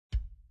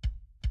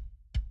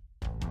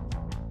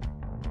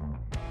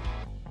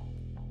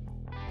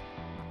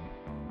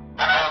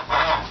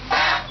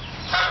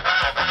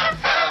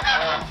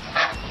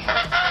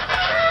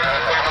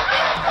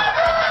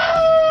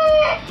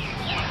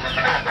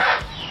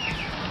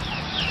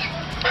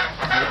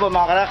po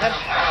mga kalakad.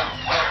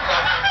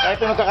 Tayo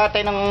po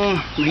magkakatay ng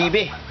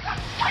bibe.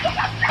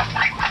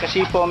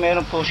 Kasi po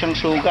meron po siyang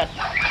sugat.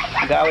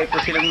 Nag-aaway po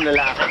sila ng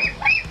lalaki.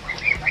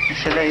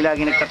 Sila ay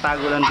lagi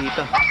nagtatago lang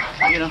dito.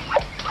 Ayun o.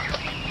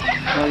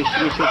 May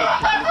sugat siya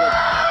sa likod.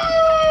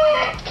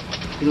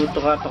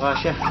 Tinutuka-tuka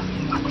siya.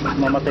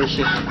 Mamatay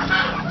siya.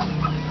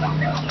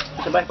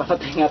 Sabay,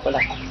 pamatay nga pala.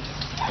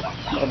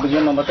 Baka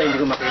biglang mamatay, hindi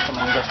ko makita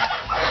manigas.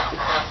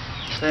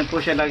 So yun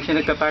po siya, lagi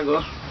siya nagtatago.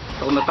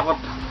 Takot na takot.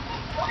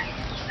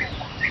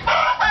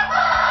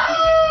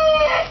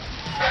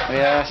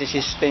 Kaya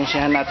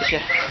sisistensyahan natin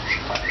siya.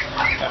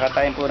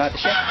 Kakatayin po natin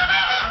siya.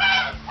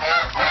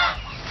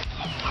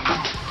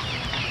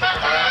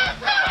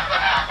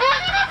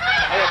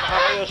 Ayun, baka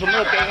kayo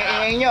sumunod, kaya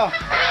ingay nyo.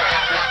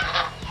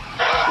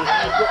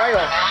 Susunod po kayo.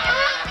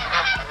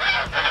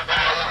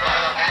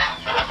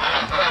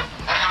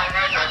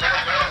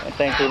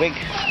 Ito yung tubig.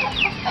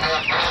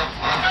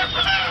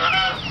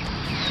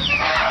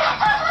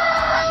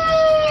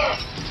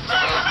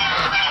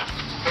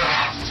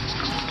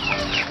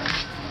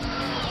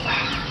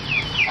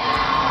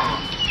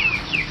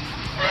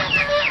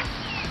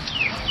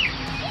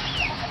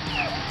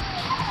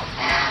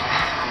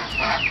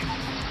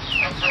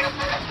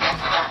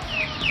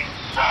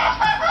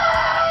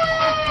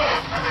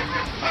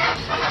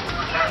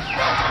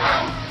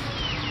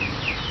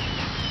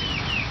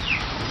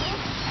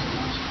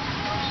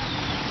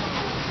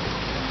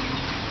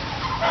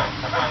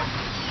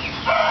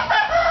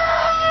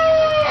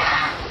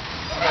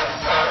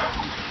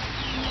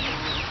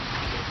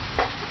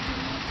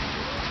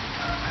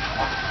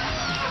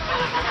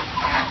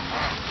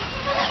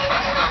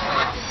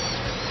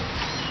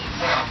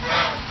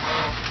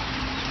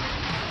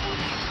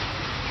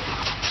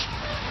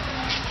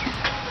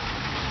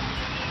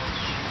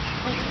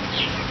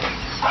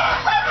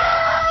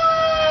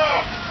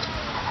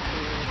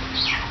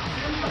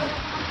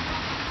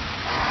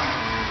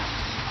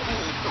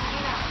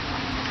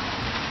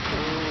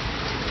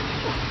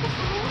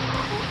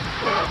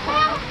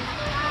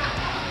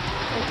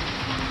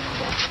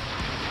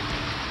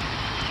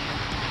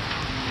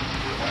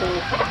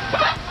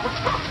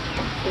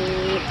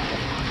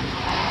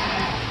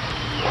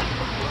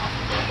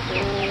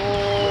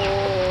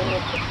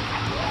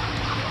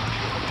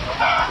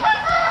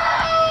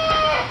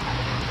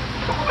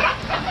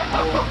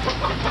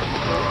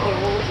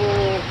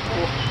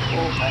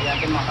 Kaya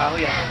natin mga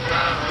kahoy ah.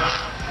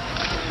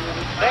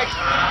 Rex!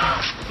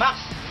 Max!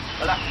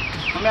 Wala.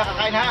 Mamaya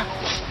kakain ha.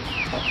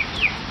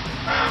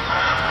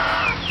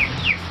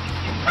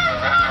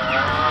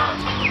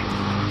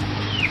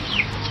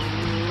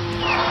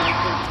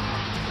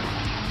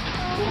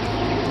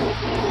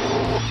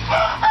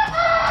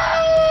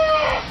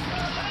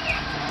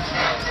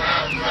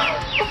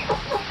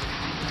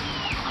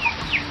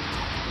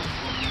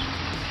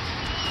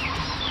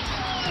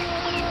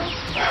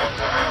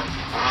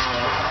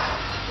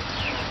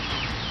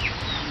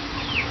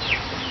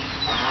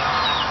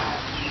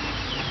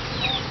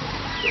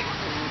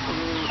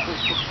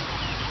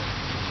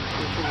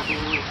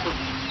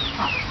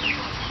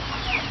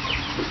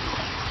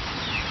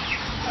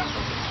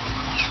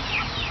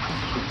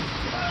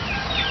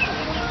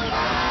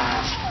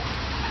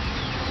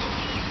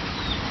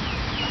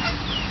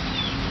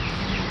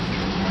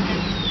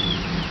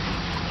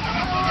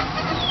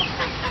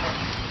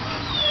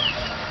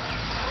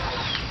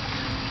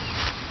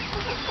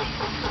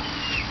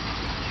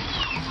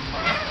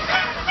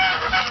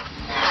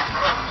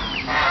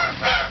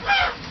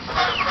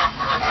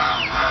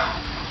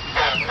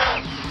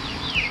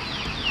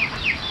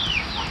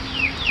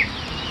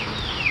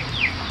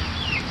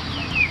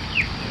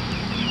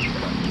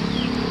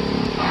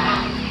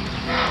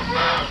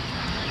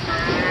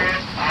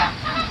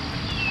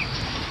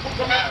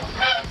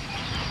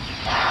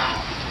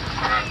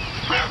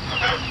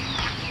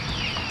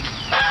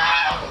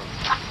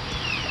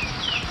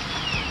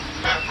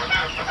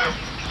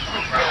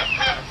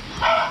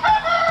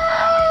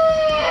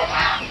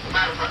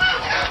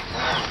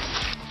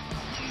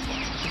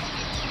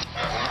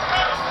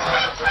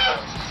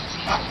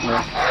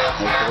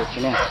 Diretso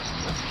na.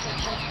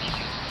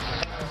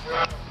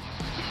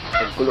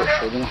 Pagkulo,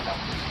 pwede na.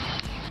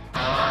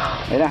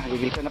 Ayun na,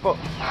 gigilisan na po.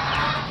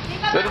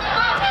 Pwede.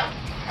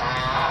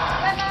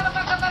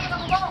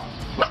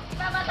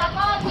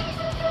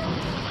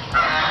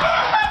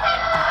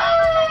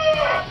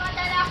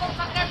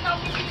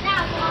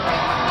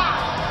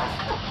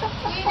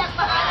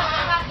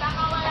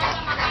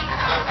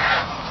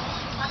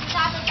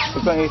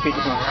 Ito ang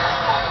i-fitness mo.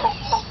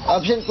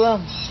 Absent ko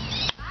lang.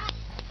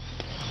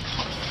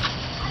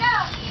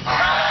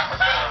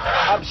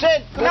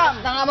 Absent! Kunam!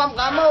 Nangamam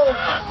ka mo!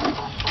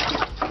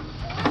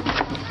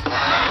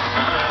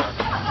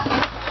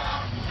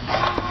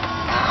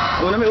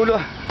 Una may ulo.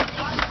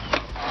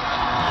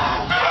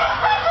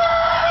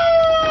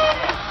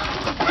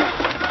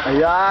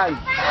 Ayan!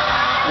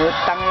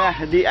 Utang na,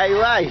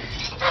 DIY!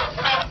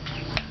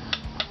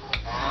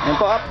 Ayan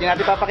po, di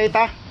natin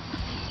papakita.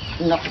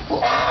 Naku po.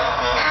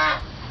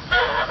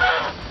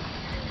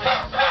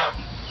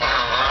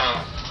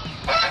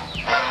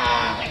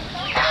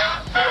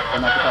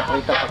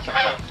 paprito,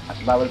 pagsaksak. At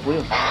bawal po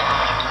yun.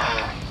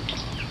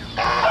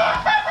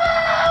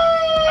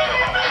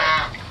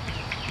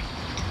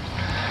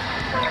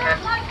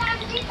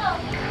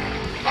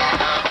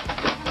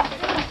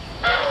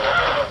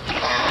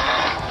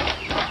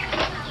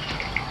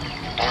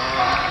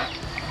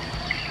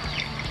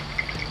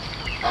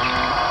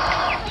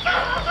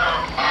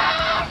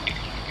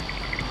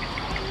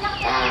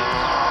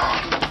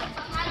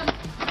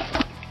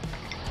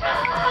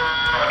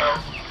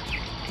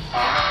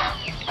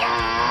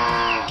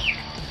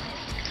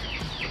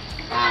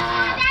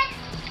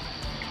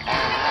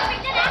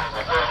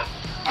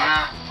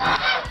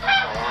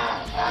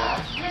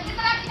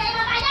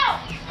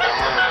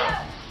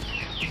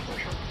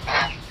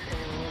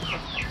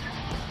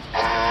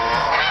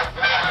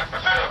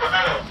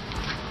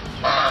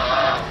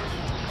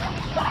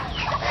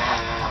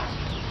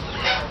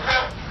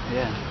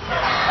 Ayan.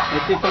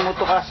 Ito yung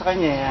tumuto ka sa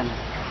kanya, yan.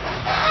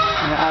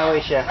 Naaway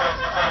siya.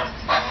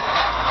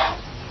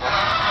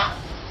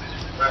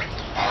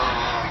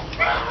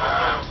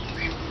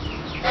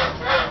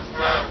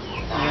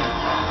 Ayan.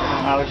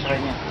 Naaway sa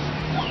kanya.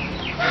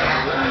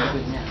 Ang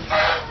likod niya.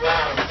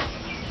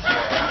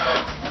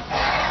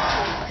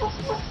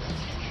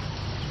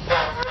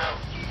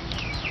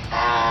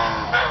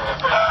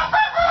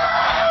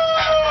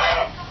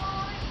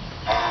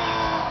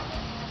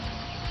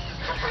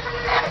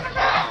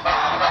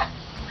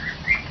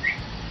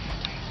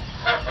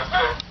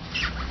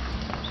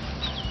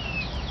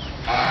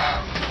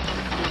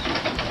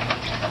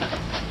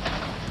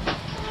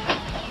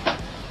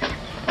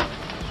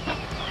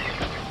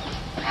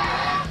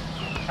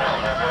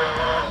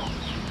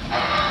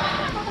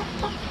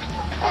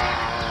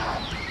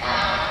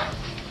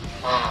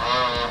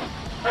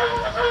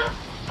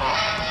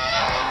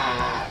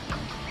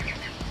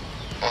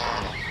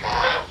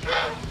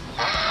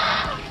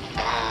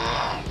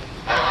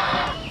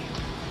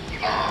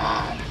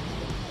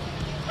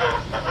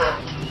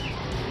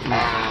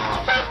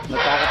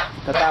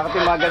 Natakot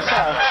yung mga gansa,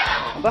 ah.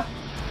 Aba,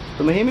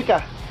 tumahimik ka.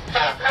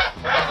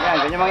 Yan,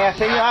 ganyan mangyayari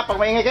sa inyo, ha, pag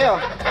maingay kayo.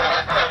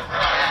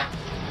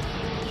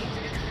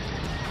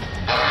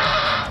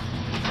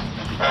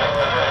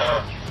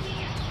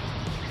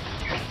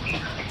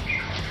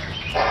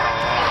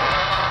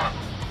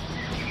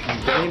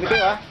 Tumahimik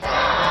kayo, ha.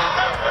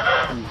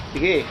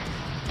 Sige.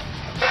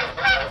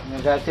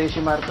 Nagalit sa'yo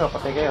si Marco,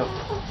 patay kayo.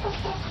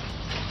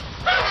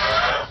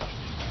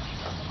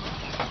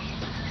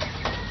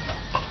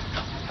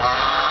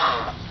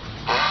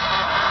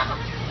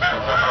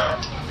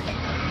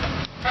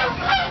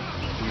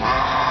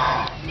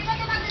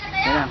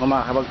 Ayan,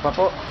 kumakabag pa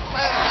po.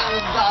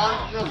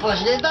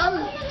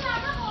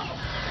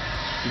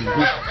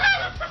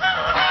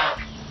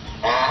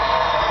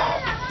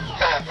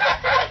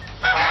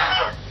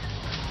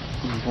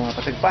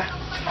 Pumapatag pa.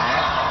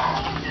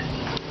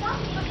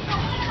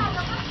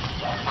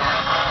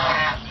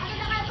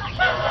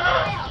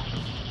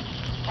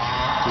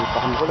 Hindi pa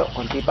kumukulo,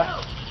 konti pa.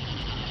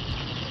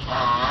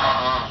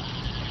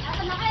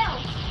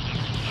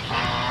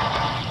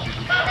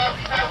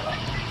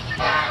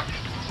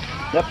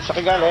 Yap, sa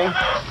kagaling.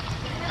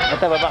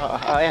 Ito, baba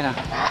ko. Ayan, ha.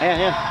 Ayan,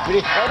 ayan.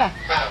 Bilis, ayan na.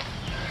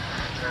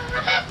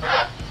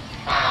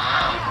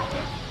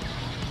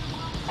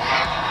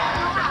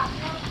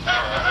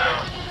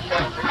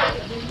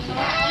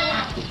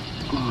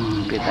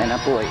 Kita na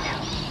po, eh.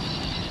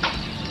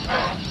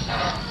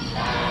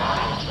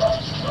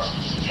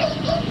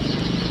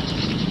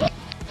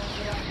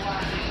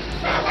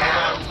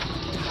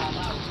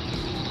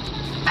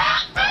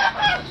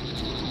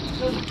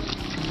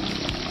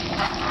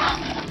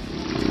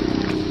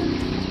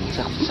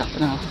 Sakto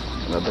na, oh.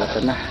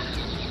 Babalatan na.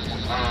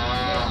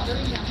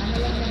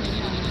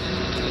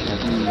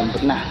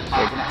 Lambot na.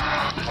 Pwede na.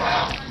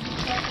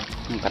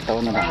 Yung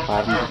katawan na lang.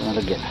 Parang hindi ko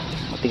nalagyan.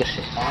 Matigas,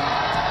 eh.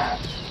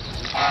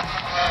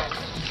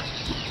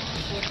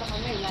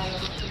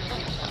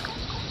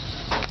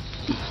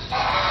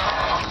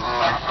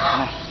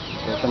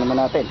 Ito naman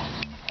natin.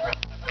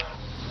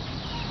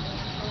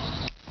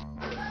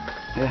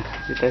 Ayan,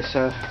 dito tayo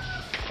sa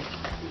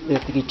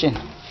dirty kitchen.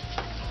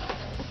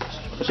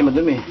 Kasi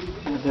madumi.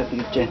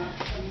 Dirty kitchen.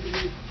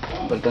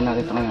 Balikan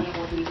natin ito ngayon.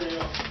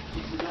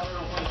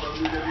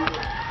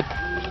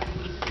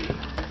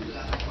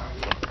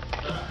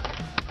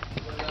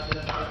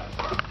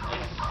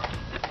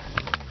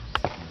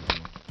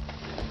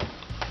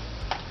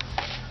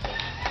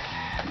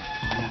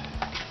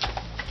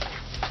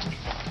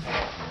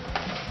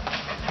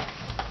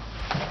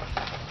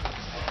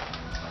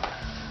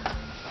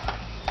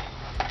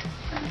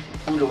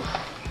 Ulo.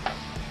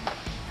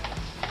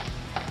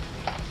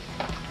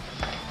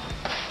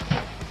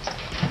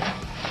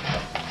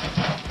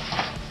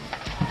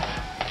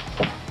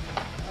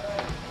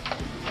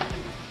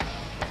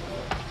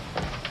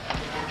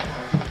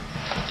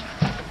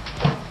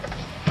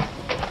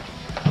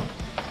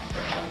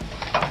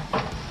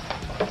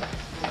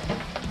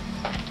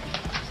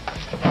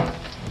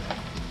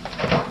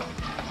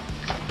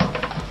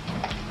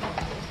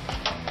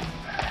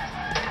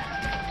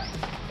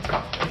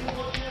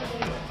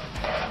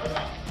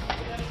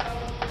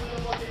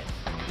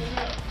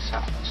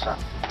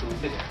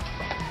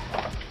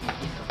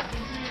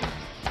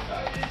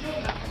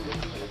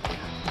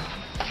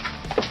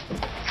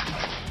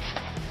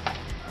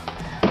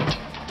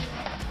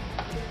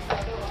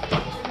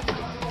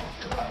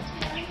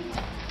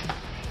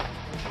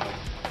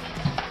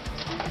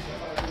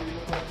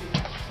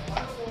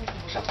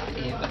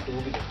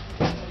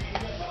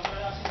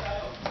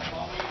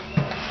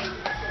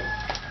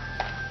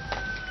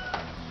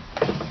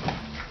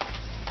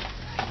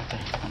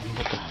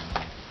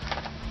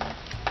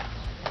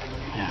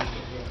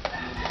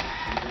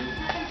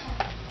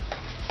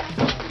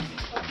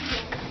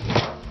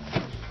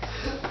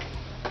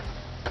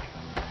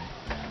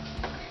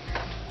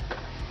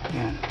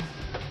 Yan.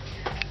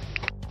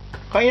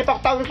 Kaya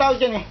pakataw-taw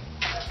dyan eh.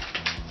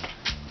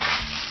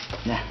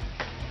 Yan.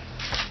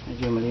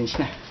 Medyo malinis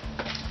na.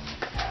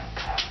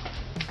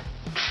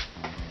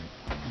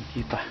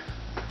 Hindi pa.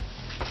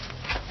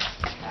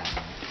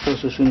 Ito,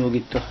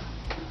 susunugin to.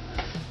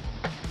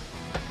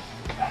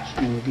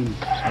 Susunugin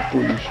sa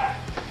pulis.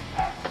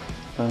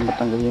 Para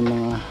matanggal yung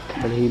mga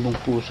balahibong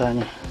pusa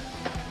niya.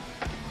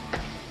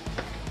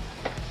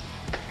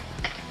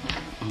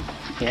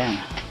 Ayan.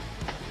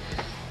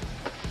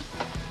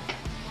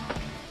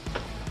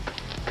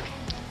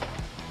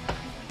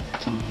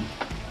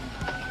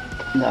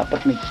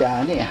 Dapat may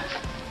tsani ah.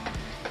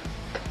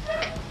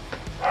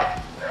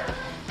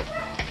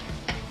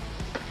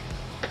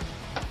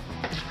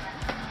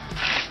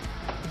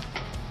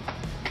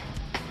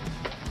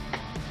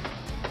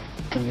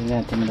 Tanggalin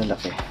natin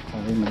malalaki.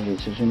 Para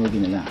maliit,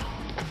 susunugin na lang.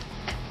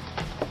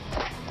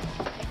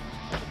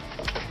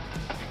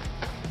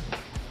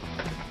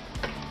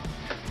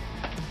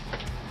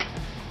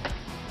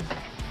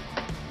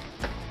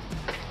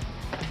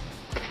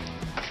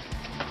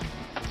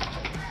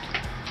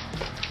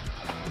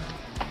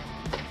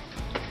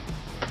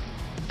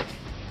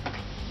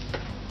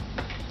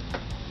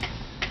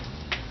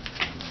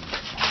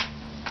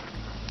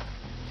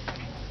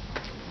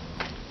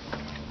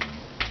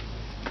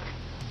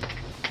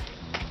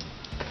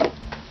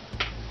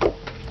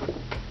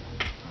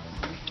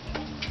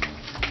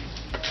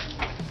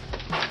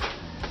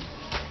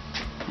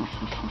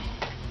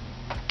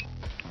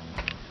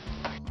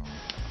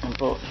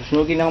 Po,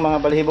 susunugin ng mga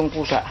balahibong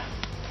pusa.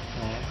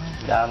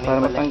 Dami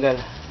para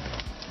matanggal.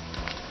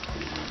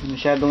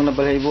 Masyadong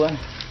nabalahibuan.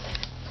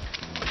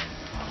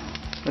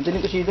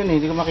 Madaling kasi doon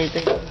eh, hindi ko makita.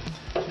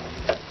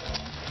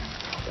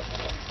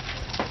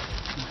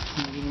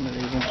 Hindi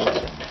balahibong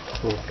pusa.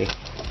 Okay.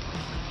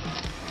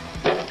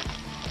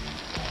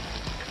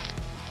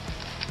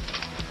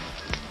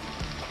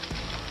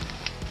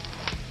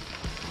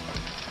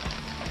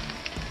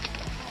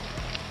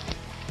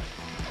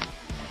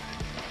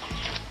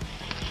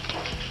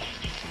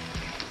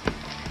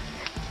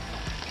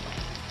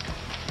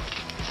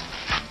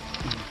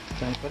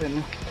 Saan pa rin,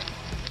 no?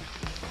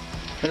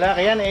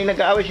 Lalaki yan, eh,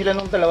 nag-aaway sila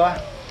nung dalawa.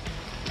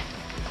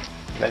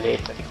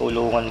 Maliit pati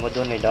kulungan mo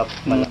doon eh, dapat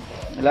malaki.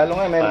 Lalo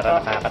nga, meron para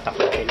pa.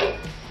 nakakatakot sila.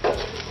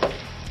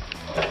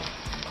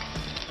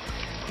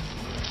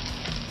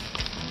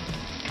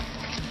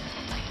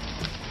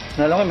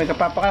 Lalo nga, may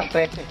kapapakan,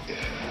 13.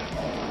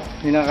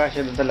 Hindi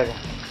nakakasya doon talaga.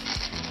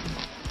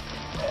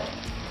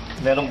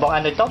 Merong bang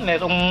ano ito?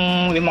 Merong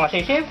yung mga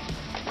sisiw?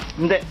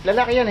 Hindi,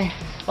 lalaki yan eh.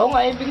 Oo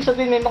nga, ibig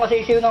sabihin may mga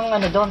sisiw ng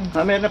ano doon.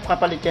 Meron na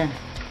kapalit yan.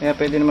 Kaya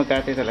pwede na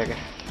magkati talaga.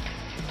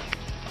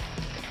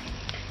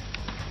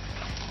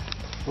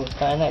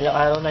 Puta na, ilang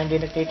araw na hindi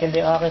nagtitindi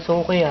ang aking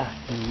suki ah.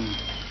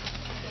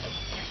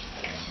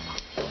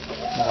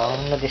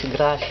 Nakakang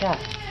na-disgrasya.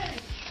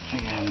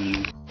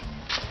 Ayan.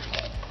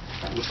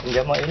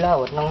 Hindi mo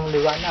ilaw at ng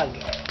liwanag.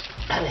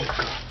 Alay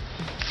ko.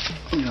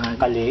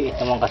 Kaliit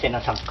naman kasi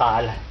ng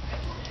sangkala.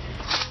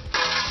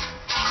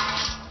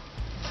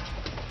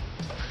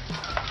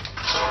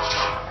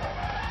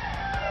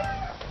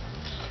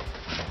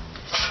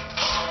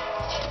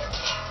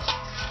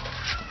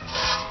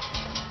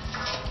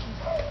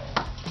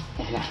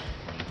 Ayan na.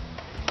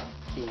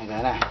 Sinaga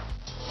na.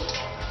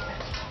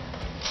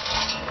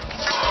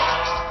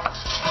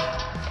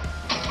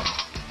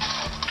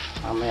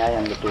 Mamaya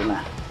yan, luto na.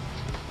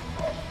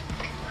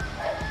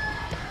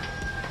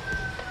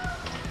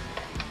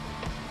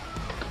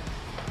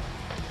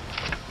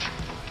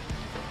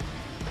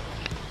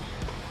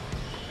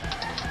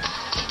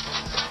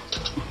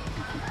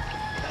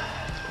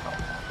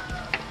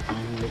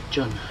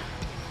 Lechon.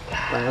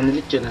 Parang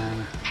nilechon na.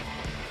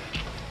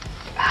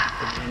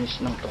 Paglinis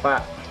ng tuka.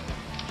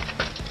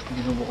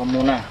 Dinubukan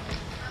muna.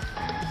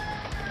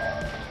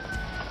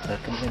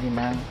 Tatanggalin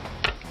ng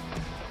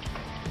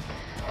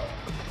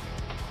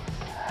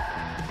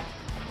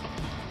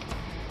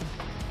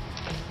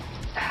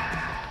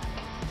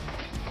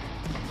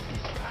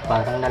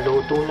Parang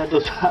naluto na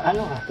doon sa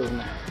ano ah. ito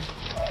na.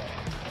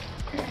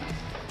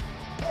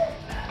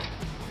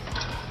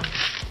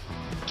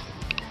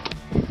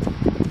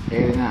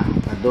 Ayan na,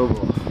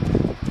 adobo.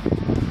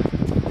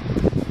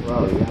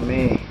 Wow,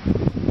 yummy.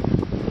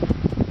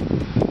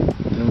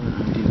 Ito na,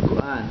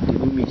 dinuguan,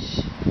 dinumis.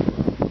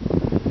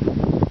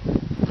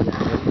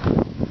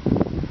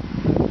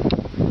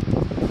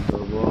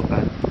 Adobo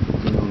at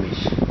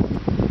dinumis.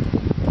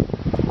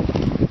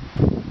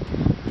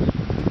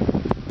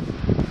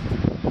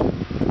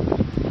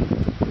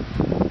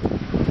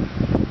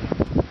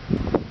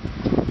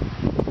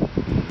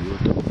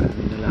 Luto,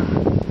 kami na lang.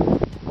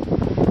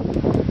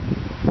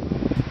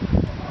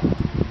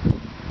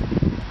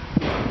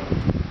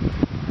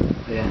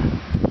 Ayan.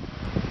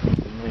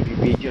 May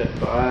video at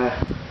baka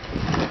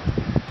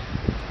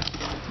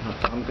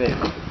natakam kayo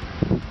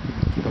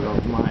pag ako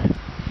kumain.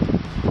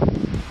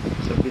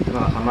 Sabit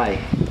na kamay.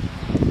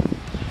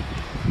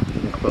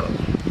 Ano po?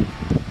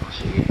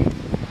 Sige.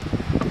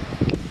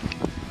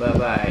 Bye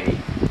bye.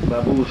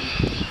 Babus.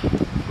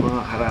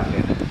 Mga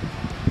karaker.